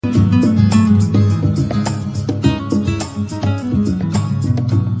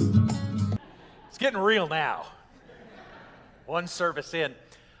getting real now. One service in.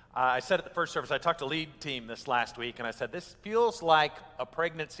 I said at the first service, I talked to lead team this last week, and I said, this feels like a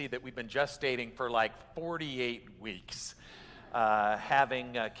pregnancy that we've been gestating for like 48 weeks.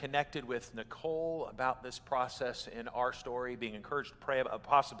 Having connected with Nicole about this process in our story, being encouraged to pray about a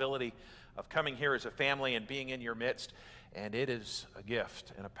possibility of coming here as a family and being in your midst. And it is a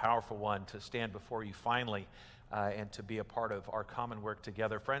gift and a powerful one to stand before you finally and to be a part of our common work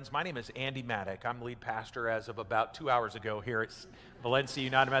together. Friends, my name is Andy Maddock. I'm lead pastor as of about 2 hours ago here at Valencia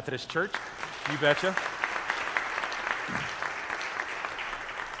United Methodist Church. You betcha.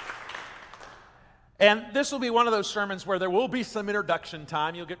 And this will be one of those sermons where there will be some introduction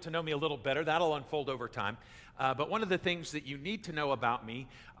time. You'll get to know me a little better. That'll unfold over time. But one of the things that you need to know about me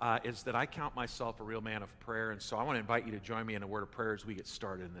is that I count myself a real man of prayer. And so I want to invite you to join me in a word of prayer as we get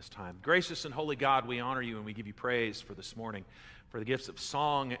started in this time. Gracious and holy God, we honor you and we give you praise for this morning, for the gifts of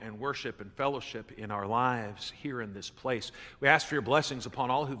song and worship and fellowship in our lives here in this place. We ask for your blessings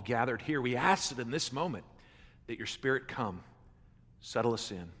upon all who've gathered here. We ask that in this moment that your Spirit come, settle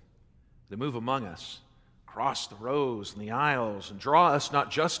us in, to move among us, cross the rows and the aisles, and draw us not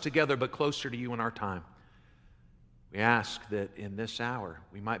just together but closer to you in our time. We ask that in this hour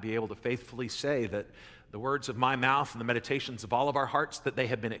we might be able to faithfully say that the words of my mouth and the meditations of all of our hearts, that they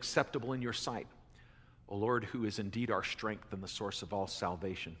have been acceptable in your sight, O Lord, who is indeed our strength and the source of all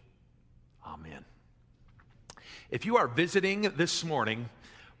salvation. Amen. If you are visiting this morning,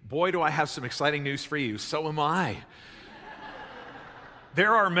 boy, do I have some exciting news for you. So am I.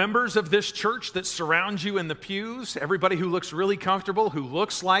 There are members of this church that surround you in the pews, everybody who looks really comfortable, who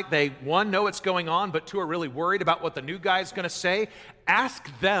looks like they, one, know what's going on, but two, are really worried about what the new guy's going to say. Ask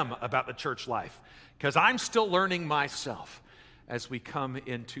them about the church life, because I'm still learning myself as we come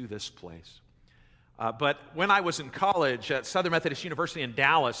into this place. But when I was in college at Southern Methodist University in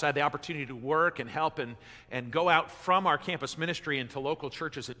Dallas, I had the opportunity to work and help and go out from our campus ministry into local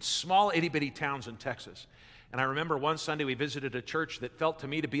churches in small itty-bitty towns in Texas. And I remember one Sunday we visited a church that felt to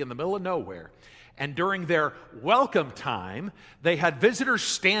me to be in the middle of nowhere. And during their welcome time, they had visitors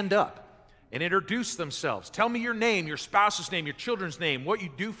stand up and introduce themselves. Tell me your name, your spouse's name, your children's name, what you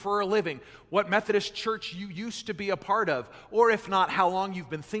do for a living, what Methodist church you used to be a part of, or if not, how long you've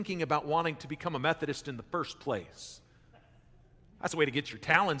been thinking about wanting to become a Methodist in the first place. That's a way to get your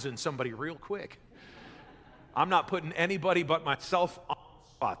talons in somebody real quick. I'm not putting anybody but myself on the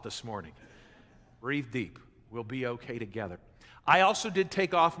spot this morning. Breathe deep. We'll be okay together. I also did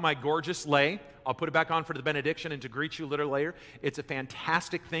take off my gorgeous lei. I'll put it back on for the benediction and to greet you a little later. It's a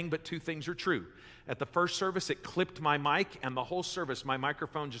fantastic thing, but two things are true. At the first service, it clipped my mic, and the whole service, my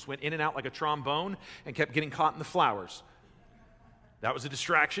microphone just went in and out like a trombone and kept getting caught in the flowers. That was a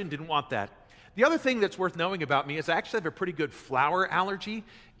distraction. Didn't want that. The other thing that's worth knowing about me is I actually have a pretty good flower allergy.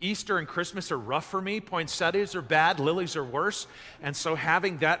 Easter and Christmas are rough for me. Poinsettias are bad. Lilies are worse. And so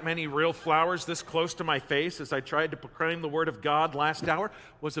having that many real flowers this close to my face as I tried to proclaim the word of God last hour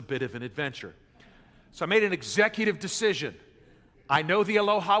was a bit of an adventure. So I made an executive decision. I know the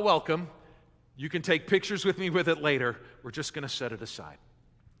Aloha welcome. You can take pictures with me with it later. We're just going to set it aside.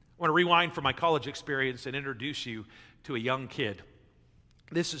 I want to rewind from my college experience and introduce you to a young kid.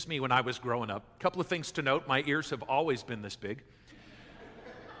 This is me when I was growing up. A couple of things to note. My ears have always been this big.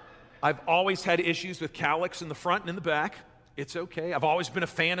 I've always had issues with cowlicks in the front and in the back. It's okay. I've always been a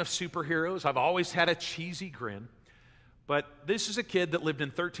fan of superheroes. I've always had a cheesy grin. But this is a kid that lived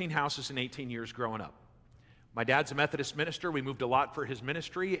in 13 houses in 18 years growing up. My dad's a Methodist minister. We moved a lot for his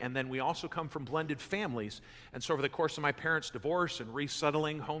ministry, and then we also come from blended families. And so over the course of my parents' divorce and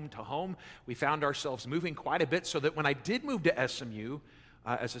resettling home to home, we found ourselves moving quite a bit, so that when I did move to SMU,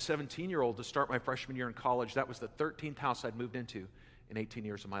 as a 17-year-old to start my freshman year in college, that was the 13th house I'd moved into in 18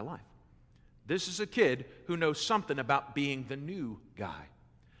 years of my life. This is a kid who knows something about being the new guy,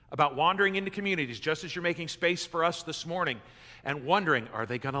 about wandering into communities just as you're making space for us this morning and wondering, are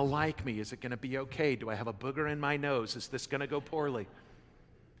they going to like me? Is it going to be okay? Do I have a booger in my nose? Is this going to go poorly?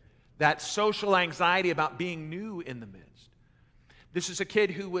 That social anxiety about being new in the midst. This is a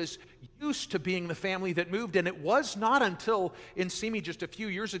kid who was used to being the family that moved, and it was not until in Simi just a few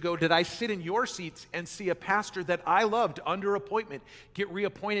years ago did I sit in your seats and see a pastor that I loved under appointment get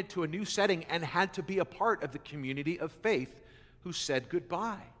reappointed to a new setting and had to be a part of the community of faith who said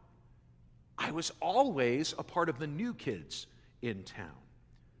goodbye. I was always a part of the new kids in town.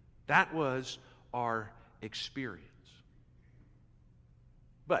 That was our experience.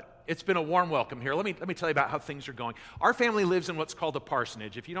 But it's been a warm welcome here. Let me tell you about how things are going. Our family lives in what's called a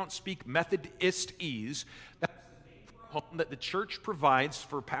parsonage. If you don't speak Methodistese, that's the home that the church provides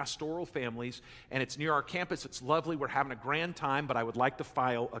for pastoral families, and it's near our campus. It's lovely. We're having a grand time, but I would like to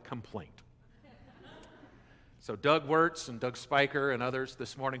file a complaint. So Doug Wirtz and Doug Spiker and others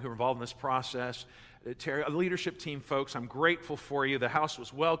this morning who are involved in this process, Terry, leadership team folks, I'm grateful for you. The house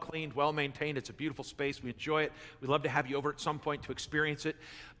was well cleaned, well maintained. It's a beautiful space. We enjoy it. We'd love to have you over at some point to experience it.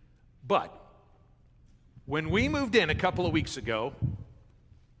 But when we moved in a couple of weeks ago,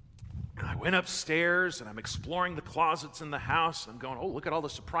 I went upstairs and I'm exploring the closets in the house. I'm going, oh, look at all the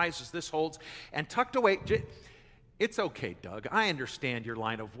surprises this holds. And tucked away, it's okay, Doug. I understand your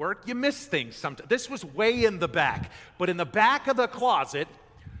line of work. You miss things sometimes. This was way in the back. But in the back of the closet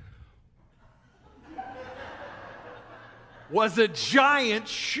was a giant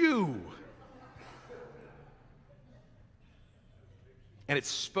shoe. And it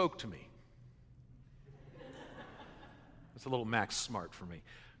spoke to me. It's a little Max Smart for me.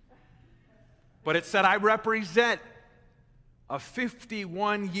 But it said, I represent a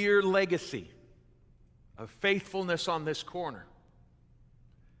 51-year legacy of faithfulness on this corner.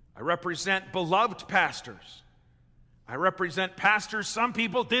 I represent beloved pastors. I represent pastors some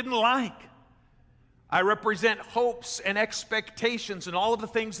people didn't like. I represent hopes and expectations and all of the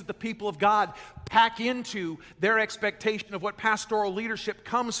things that the people of God pack into their expectation of what pastoral leadership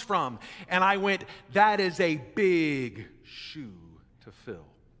comes from. And I went, that is a big shoe to fill.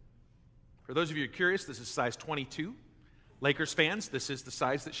 For those of you who are curious, this is size 22. Lakers fans, this is the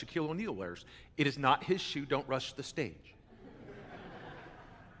size that Shaquille O'Neal wears. It is not his shoe. Don't rush the stage.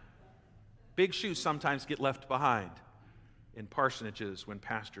 Big shoes sometimes get left behind in parsonages when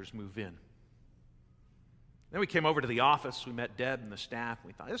pastors move in. Then we came over to the office. We met Deb and the staff. And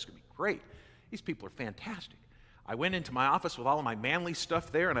we thought, this is going to be great. These people are fantastic. I went into my office with all of my manly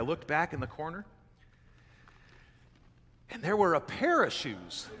stuff there, and I looked back in the corner, and there were a pair of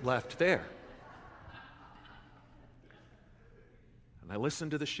shoes left there. And I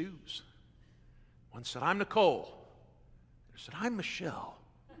listened to the shoes. One said, I'm Nicole. The other said, I'm Michelle.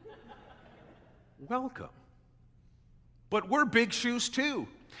 Welcome. But we're big shoes too.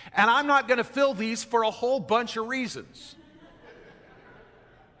 And I'm not going to fill these for a whole bunch of reasons.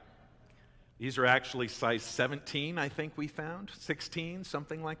 These are actually size 17, I think we found, 16,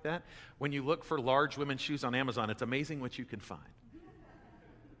 something like that. When you look for large women's shoes on Amazon, it's amazing what you can find.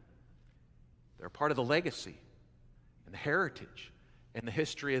 They're part of the legacy and the heritage and the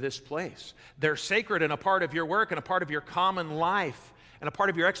history of this place. They're sacred and a part of your work and a part of your common life and a part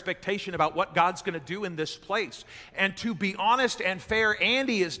of your expectation about what God's going to do in this place. And to be honest and fair,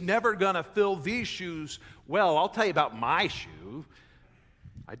 Andy is never going to fill these shoes well. I'll tell you about my shoe.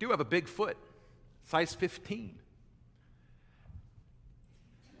 I do have a big foot, size 15.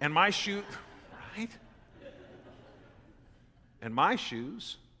 And my shoe, right? And my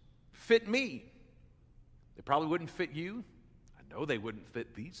shoes fit me. They probably wouldn't fit you. I know they wouldn't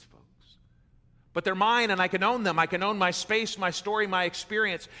fit these folks. But they're mine, and I can own them. I can own my space, my story, my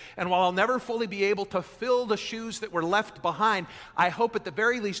experience. And while I'll never fully be able to fill the shoes that were left behind, I hope at the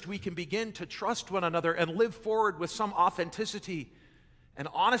very least we can begin to trust one another and live forward with some authenticity and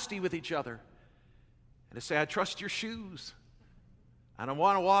honesty with each other. And to say, I trust your shoes. And I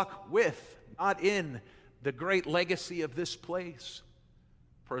want to walk with, not in, the great legacy of this place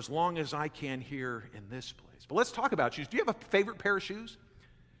for as long as I can here in this place. But let's talk about shoes. Do you have a favorite pair of shoes?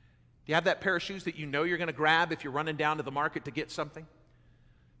 Do you have that pair of shoes that you know you're going to grab if you're running down to the market to get something? Do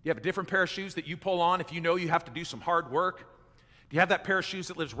you have a different pair of shoes that you pull on if you know you have to do some hard work? Do you have that pair of shoes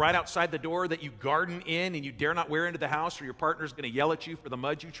that lives right outside the door that you garden in and you dare not wear into the house or your partner's going to yell at you for the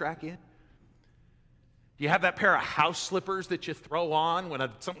mud you track in? Do you have that pair of house slippers that you throw on when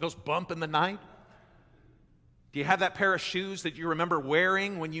something goes bump in the night? Do you have that pair of shoes that you remember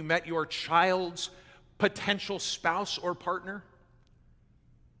wearing when you met your child's potential spouse or partner?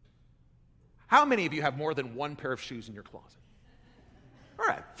 How many of you have more than one pair of shoes in your closet? All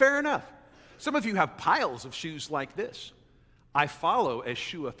right, fair enough. Some of you have piles of shoes like this. I follow as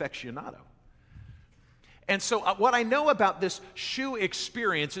shoe aficionado. And so what I know about this shoe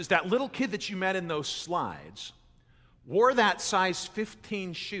experience is that little kid that you met in those slides wore that size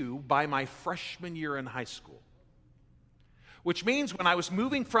 15 shoe by my freshman year in high school. Which means when I was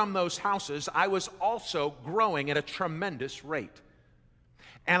moving from those houses, I was also growing at a tremendous rate.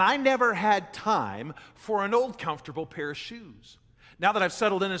 And I never had time for an old comfortable pair of shoes. Now that I've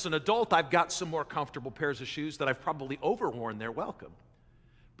settled in as an adult, I've got some more comfortable pairs of shoes that I've probably overworn their welcome.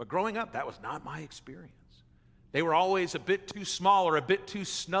 But growing up, that was not my experience. They were always a bit too small or a bit too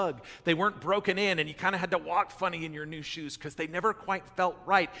snug. They weren't broken in, and you kind of had to walk funny in your new shoes because they never quite felt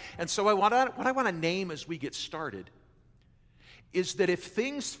right. And so what I want to name as we get started is that if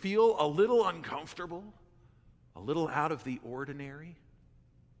things feel a little uncomfortable, a little out of the ordinary,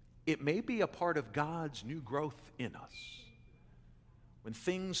 it may be a part of God's new growth in us. when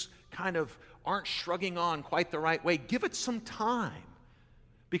things kind of aren't shrugging on quite the right way, give it some time,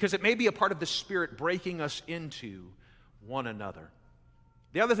 because it may be a part of the Spirit breaking us into one another.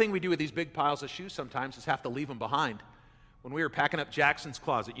 The other thing we do with these big piles of shoes sometimes is have to leave them behind. When we were packing up Jackson's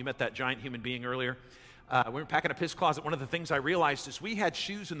closet, you met that giant human being earlier. We were packing up his closet. One of the things I realized is we had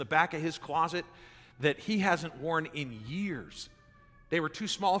shoes in the back of his closet that he hasn't worn in years. They were too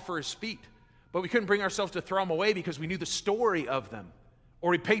small for his feet, but we couldn't bring ourselves to throw them away because we knew the story of them,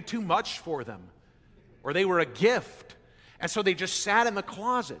 or we paid too much for them, or they were a gift. And so they just sat in the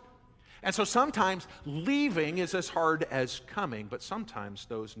closet. And so sometimes leaving is as hard as coming, but sometimes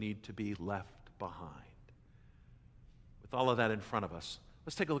those need to be left behind. With all of that in front of us,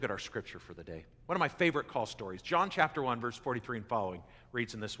 let's take a look at our scripture for the day. One of my favorite call stories, John chapter 1, verse 43 and following,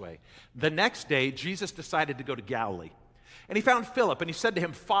 reads in this way. The next day, Jesus decided to go to Galilee. And he found Philip, and he said to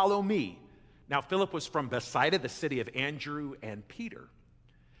him, "Follow me." Now, Philip was from Bethsaida, the city of Andrew and Peter.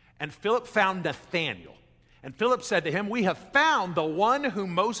 And Philip found Nathanael. And Philip said to him, "We have found the one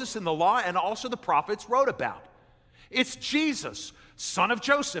whom Moses in the law and also the prophets wrote about. It's Jesus, son of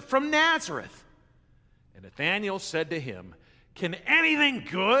Joseph from Nazareth." And Nathanael said to him, "Can anything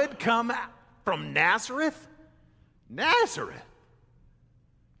good come from Nazareth?" Nazareth.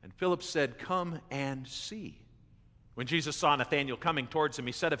 And Philip said, "Come and see." When Jesus saw Nathanael coming towards him,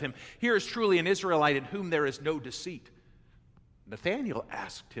 he said of him, "Here is truly an Israelite in whom there is no deceit." Nathanael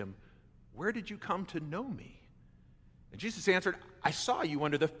asked him, "Where did you come to know me?" And Jesus answered, "I saw you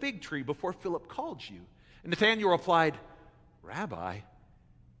under the fig tree before Philip called you." And Nathanael replied, "Rabbi,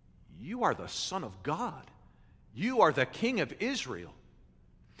 you are the Son of God. You are the King of Israel."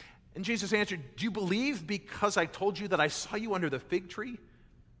 And Jesus answered, "Do you believe because I told you that I saw you under the fig tree?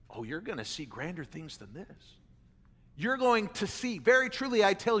 Oh, you're going to see grander things than this. You're going to see, very truly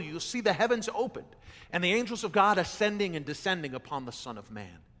I tell you, you'll see the heavens opened and the angels of God ascending and descending upon the Son of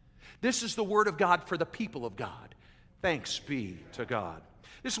Man. This is the word of God for the people of God. Thanks be to God.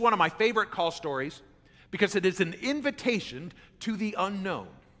 This is one of my favorite call stories because it is an invitation to the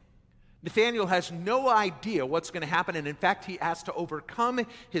unknown. Nathanael has no idea what's going to happen, and in fact, he has to overcome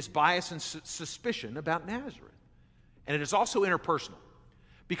his bias and suspicion about Nazareth. And it is also interpersonal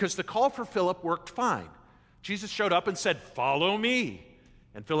because the call for Philip worked fine. Jesus showed up and said, "Follow me."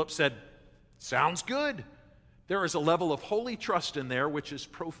 And Philip said, "Sounds good." There is a level of holy trust in there which is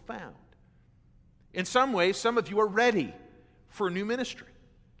profound. In some ways, some of you are ready for new ministry.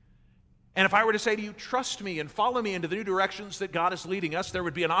 And if I were to say to you, "Trust me and follow me into the new directions that God is leading us," there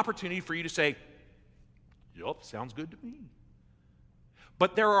would be an opportunity for you to say, "Yup, sounds good to me."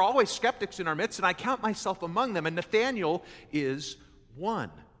 But there are always skeptics in our midst, and I count myself among them, and Nathanael is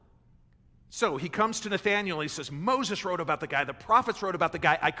one. So he comes to Nathanael and he says, "Moses wrote about the guy, the prophets wrote about the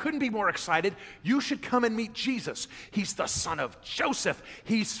guy. I couldn't be more excited. You should come and meet Jesus. He's the son of Joseph.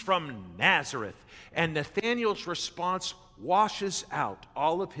 He's from Nazareth." And Nathanael's response washes out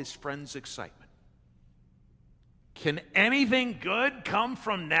all of his friends' excitement. Can anything good come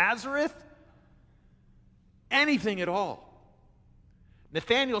from Nazareth? Anything at all.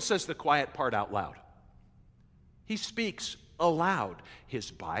 Nathanael says the quiet part out loud. He speaks aloud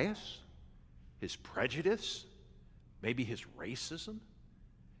his bias, his prejudice, maybe his racism,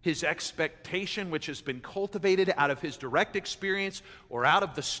 his expectation which has been cultivated out of his direct experience or out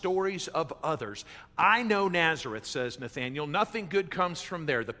of the stories of others. "I know Nazareth," says Nathanael. "Nothing good comes from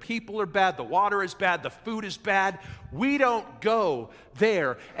there. The people are bad, the water is bad, the food is bad. We don't go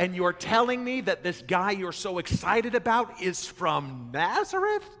there. And you're telling me that this guy you're so excited about is from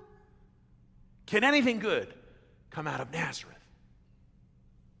Nazareth? Can anything good come out of Nazareth?"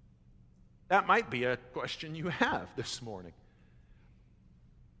 That might be a question you have this morning.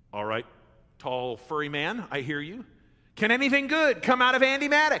 All right, tall, furry man, I hear you. Can anything good come out of Andy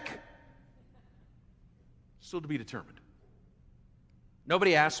Maddock? Still to be determined.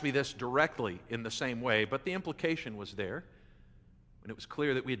 Nobody asked me this directly in the same way, but the implication was there when it was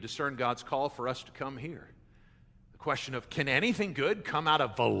clear that we had discerned God's call for us to come here. The question of, can anything good come out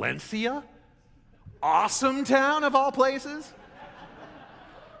of Valencia? Awesome town of all places?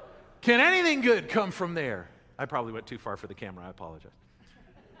 Can anything good come from there? I probably went too far for the camera. I apologize.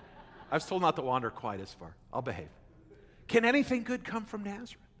 I was told not to wander quite as far. I'll behave. Can anything good come from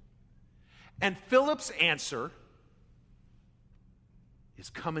Nazareth? And Philip's answer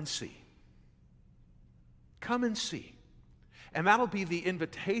is, "Come and see." Come and see. And that'll be the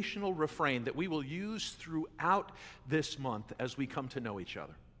invitational refrain that we will use throughout this month as we come to know each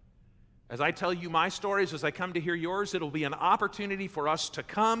other. As I tell you my stories, as I come to hear yours, it'll be an opportunity for us to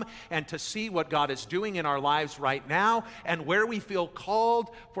come and to see what God is doing in our lives right now and where we feel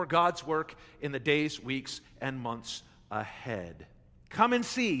called for God's work in the days, weeks, and months ahead. Come and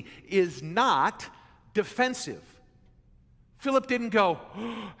see is not defensive. Philip didn't go,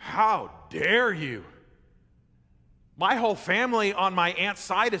 how dare you? My whole family on my aunt's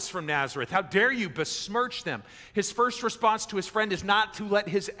side is from Nazareth. How dare you besmirch them? His first response to his friend is not to let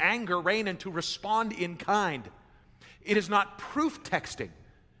his anger reign and to respond in kind. It is not proof texting.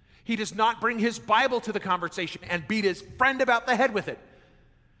 He does not bring his Bible to the conversation and beat his friend about the head with it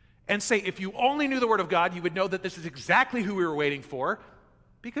and say, if you only knew the Word of God, you would know that this is exactly who we were waiting for,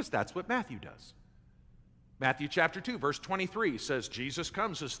 because that's what Matthew does. Matthew chapter 2, verse 23 says, Jesus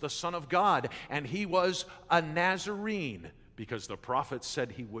comes as the Son of God, and he was a Nazarene because the prophets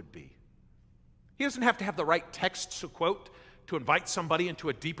said he would be. He doesn't have to have the right texts to quote to invite somebody into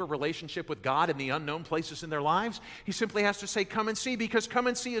a deeper relationship with God in the unknown places in their lives. He simply has to say, come and see, because come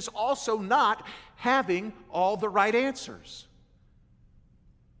and see is also not having all the right answers.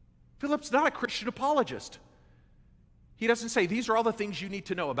 Philip's not a Christian apologist. He doesn't say, these are all the things you need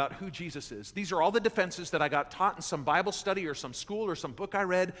to know about who Jesus is. These are all the defenses that I got taught in some Bible study or some school or some book I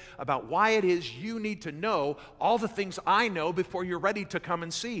read about why it is you need to know all the things I know before you're ready to come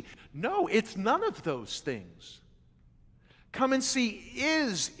and see. No, it's none of those things. Come and see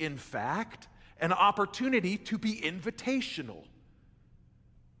is, in fact, an opportunity to be invitational.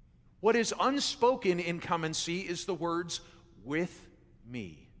 What is unspoken in come and see is the words, with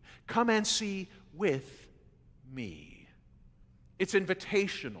me. Come and see with me. It's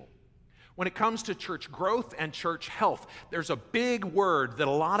invitational. When it comes to church growth and church health, there's a big word that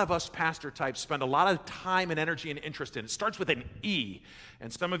a lot of us pastor types spend a lot of time and energy and interest in. It starts with an E.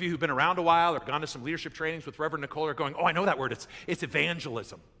 And some of you who've been around a while or gone to some leadership trainings with Reverend Nicole are going, oh, I know that word. It's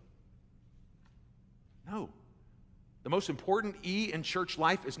evangelism. No. The most important E in church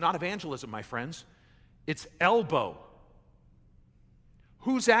life is not evangelism, my friends. It's elbow.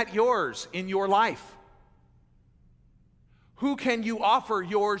 Who's at yours in your life? Who can you offer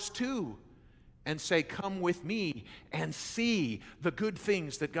yours to and say, come with me and see the good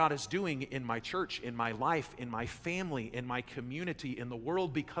things that God is doing in my church, in my life, in my family, in my community, in the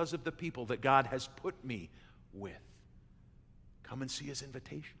world because of the people that God has put me with? Come and see is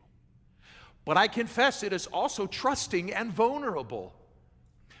invitational. But I confess it is also trusting and vulnerable.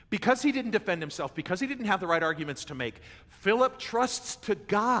 Because he didn't defend himself, because he didn't have the right arguments to make, Philip trusts to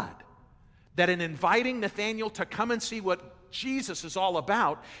God that in inviting Nathanael to come and see what Jesus is all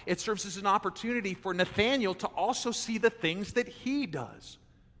about, it serves as an opportunity for Nathanael to also see the things that he does.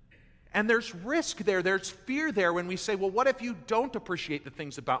 And there's risk there, there's fear there when we say, well, what if you don't appreciate the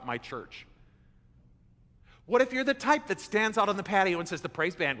things about my church? What if you're the type that stands out on the patio and says, the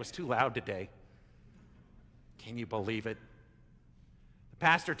praise band was too loud today? Can you believe it? The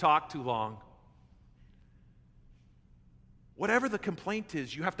pastor talked too long. Whatever the complaint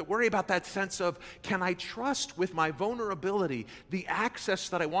is, you have to worry about that sense of, can I trust with my vulnerability the access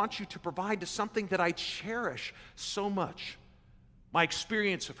that I want you to provide to something that I cherish so much? My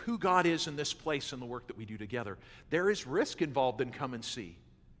experience of who God is in this place and the work that we do together. There is risk involved in come and see,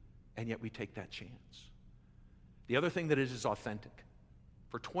 and yet we take that chance. The other thing that is authentic.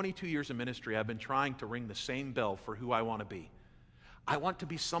 For 22 years of ministry, I've been trying to ring the same bell for who I want to be. I want to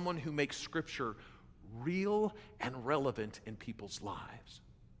be someone who makes Scripture real and relevant in people's lives.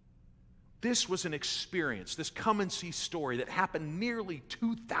 This was an experience, this come and see story that happened nearly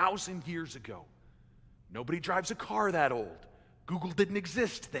 2,000 years ago. Nobody drives a car that old. Google didn't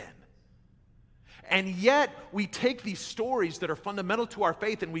exist then. And yet, we take these stories that are fundamental to our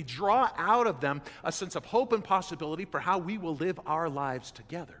faith and we draw out of them a sense of hope and possibility for how we will live our lives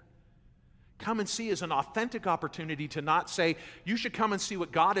together. Come and see is an authentic opportunity to not say, you should come and see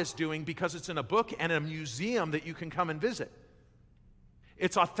what God is doing because it's in a book and a museum that you can come and visit.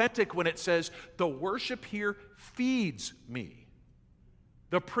 It's authentic when it says, the worship here feeds me.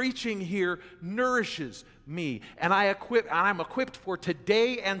 The preaching here nourishes me. And I'm equipped for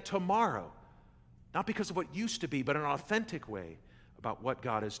today and tomorrow. Not because of what used to be, but in an authentic way about what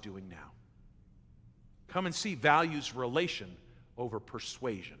God is doing now. Come and see values relation over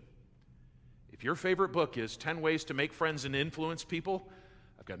persuasion. If your favorite book is 10 Ways to Make Friends and Influence People,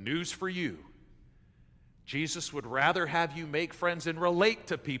 I've got news for you. Jesus would rather have you make friends and relate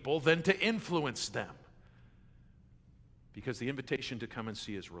to people than to influence them. Because the invitation to come and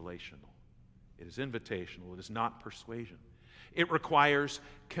see is relational. It is invitational. It is not persuasion. It requires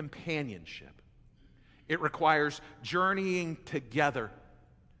companionship. It requires journeying together.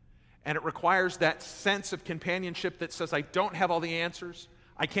 And it requires that sense of companionship that says, I don't have all the answers.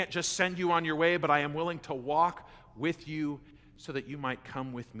 I can't just send you on your way, but I am willing to walk with you so that you might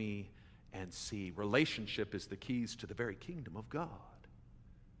come with me and see. Relationship is the keys to the very kingdom of God.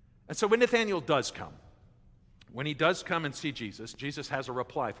 And so when Nathanael does come, When he does come and see Jesus, Jesus has a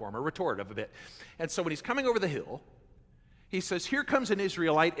reply for him, a retort of a bit. And so when he's coming over the hill, he says, "Here comes an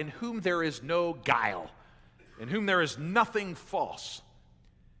Israelite in whom there is no guile, in whom there is nothing false."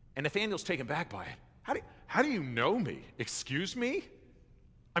 And Nathanael's taken back by it. How do you know me? Excuse me?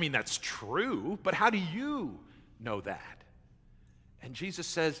 I mean, that's true, but how do you know that? And Jesus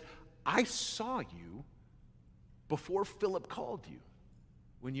says, "I saw you before Philip called you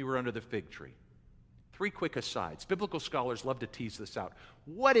when you were under the fig tree." 3 quick asides. Biblical scholars love to tease this out.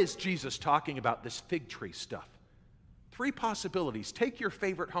 What is Jesus talking about, this fig tree stuff? 3 possibilities. Take your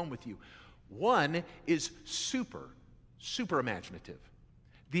favorite home with you. One is super imaginative.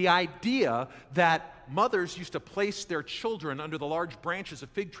 The idea that mothers used to place their children under the large branches of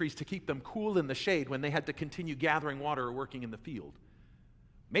fig trees to keep them cool in the shade when they had to continue gathering water or working in the field.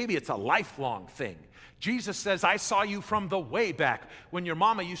 Maybe it's a lifelong thing. Jesus says, "I saw you from the way back when your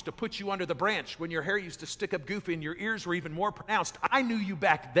mama used to put you under the branch, when your hair used to stick up goofy and your ears were even more pronounced. I knew you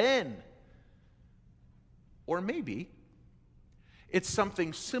back then." Or maybe it's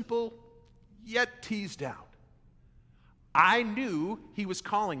something simple yet teased out. "I knew he was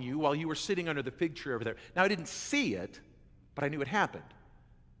calling you while you were sitting under the fig tree over there. Now, I didn't see it, but I knew it happened."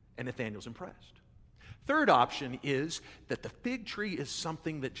 And Nathanael's impressed. Third option is that the fig tree is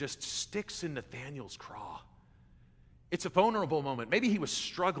something that just sticks in Nathanael's craw. It's a vulnerable moment. Maybe he was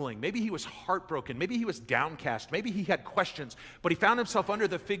struggling. Maybe he was heartbroken. Maybe he was downcast. Maybe he had questions, but he found himself under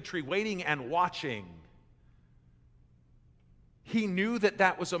the fig tree waiting and watching. He knew that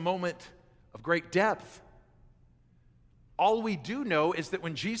that was a moment of great depth. All we do know is that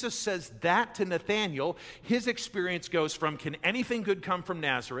when Jesus says that to Nathanael, his experience goes from, "Can anything good come from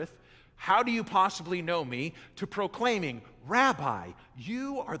Nazareth? How do you possibly know me?" to proclaiming, "Rabbi,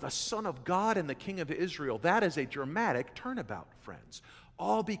 you are the Son of God and the King of Israel." That is a dramatic turnabout, friends.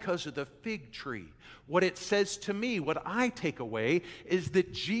 All because of the fig tree. What it says to me, what I take away, is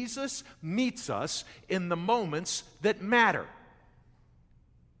that Jesus meets us in the moments that matter.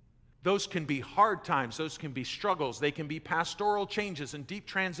 Those can be hard times, those can be struggles, they can be pastoral changes and deep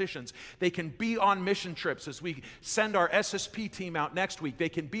transitions. They can be on mission trips as we send our SSP team out next week. They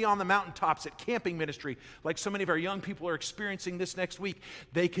can be on the mountaintops at camping ministry, like so many of our young people are experiencing this next week.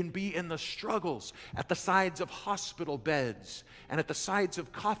 They can be in the struggles at the sides of hospital beds and at the sides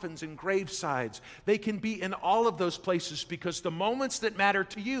of coffins and gravesides. They can be in all of those places because the moments that matter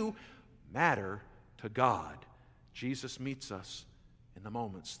to you matter to God. Jesus meets us in the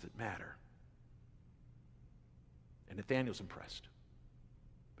moments that matter. And Nathanael's impressed.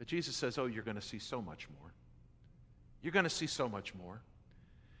 But Jesus says, "Oh, you're going to see so much more. You're going to see so much more.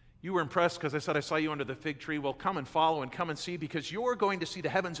 You were impressed because I said I saw you under the fig tree. Well, come and follow and come and see, because you're going to see the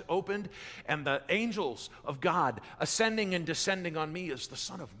heavens opened and the angels of God ascending and descending on me as the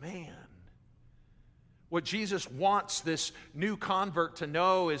Son of Man." What Jesus wants this new convert to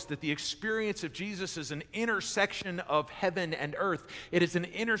know is that the experience of Jesus is an intersection of heaven and earth. It is an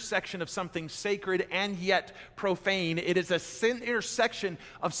intersection of something sacred and yet profane. It is an intersection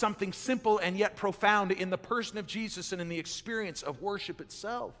of something simple and yet profound in the person of Jesus and in the experience of worship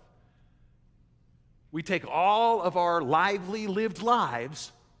itself. We take all of our lively, lived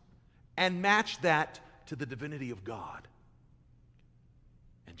lives and match that to the divinity of God.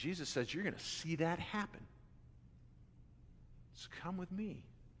 And Jesus says, you're going to see that happen. So come with me.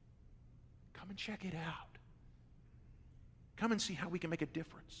 Come and check it out. Come and see how we can make a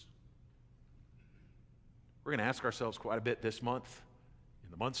difference. We're going to ask ourselves quite a bit this month,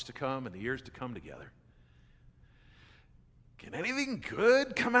 in the months to come, and the years to come together. Can anything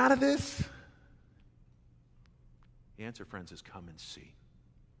good come out of this? The answer, friends, is come and see.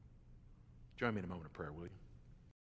 Join me in a moment of prayer, will you?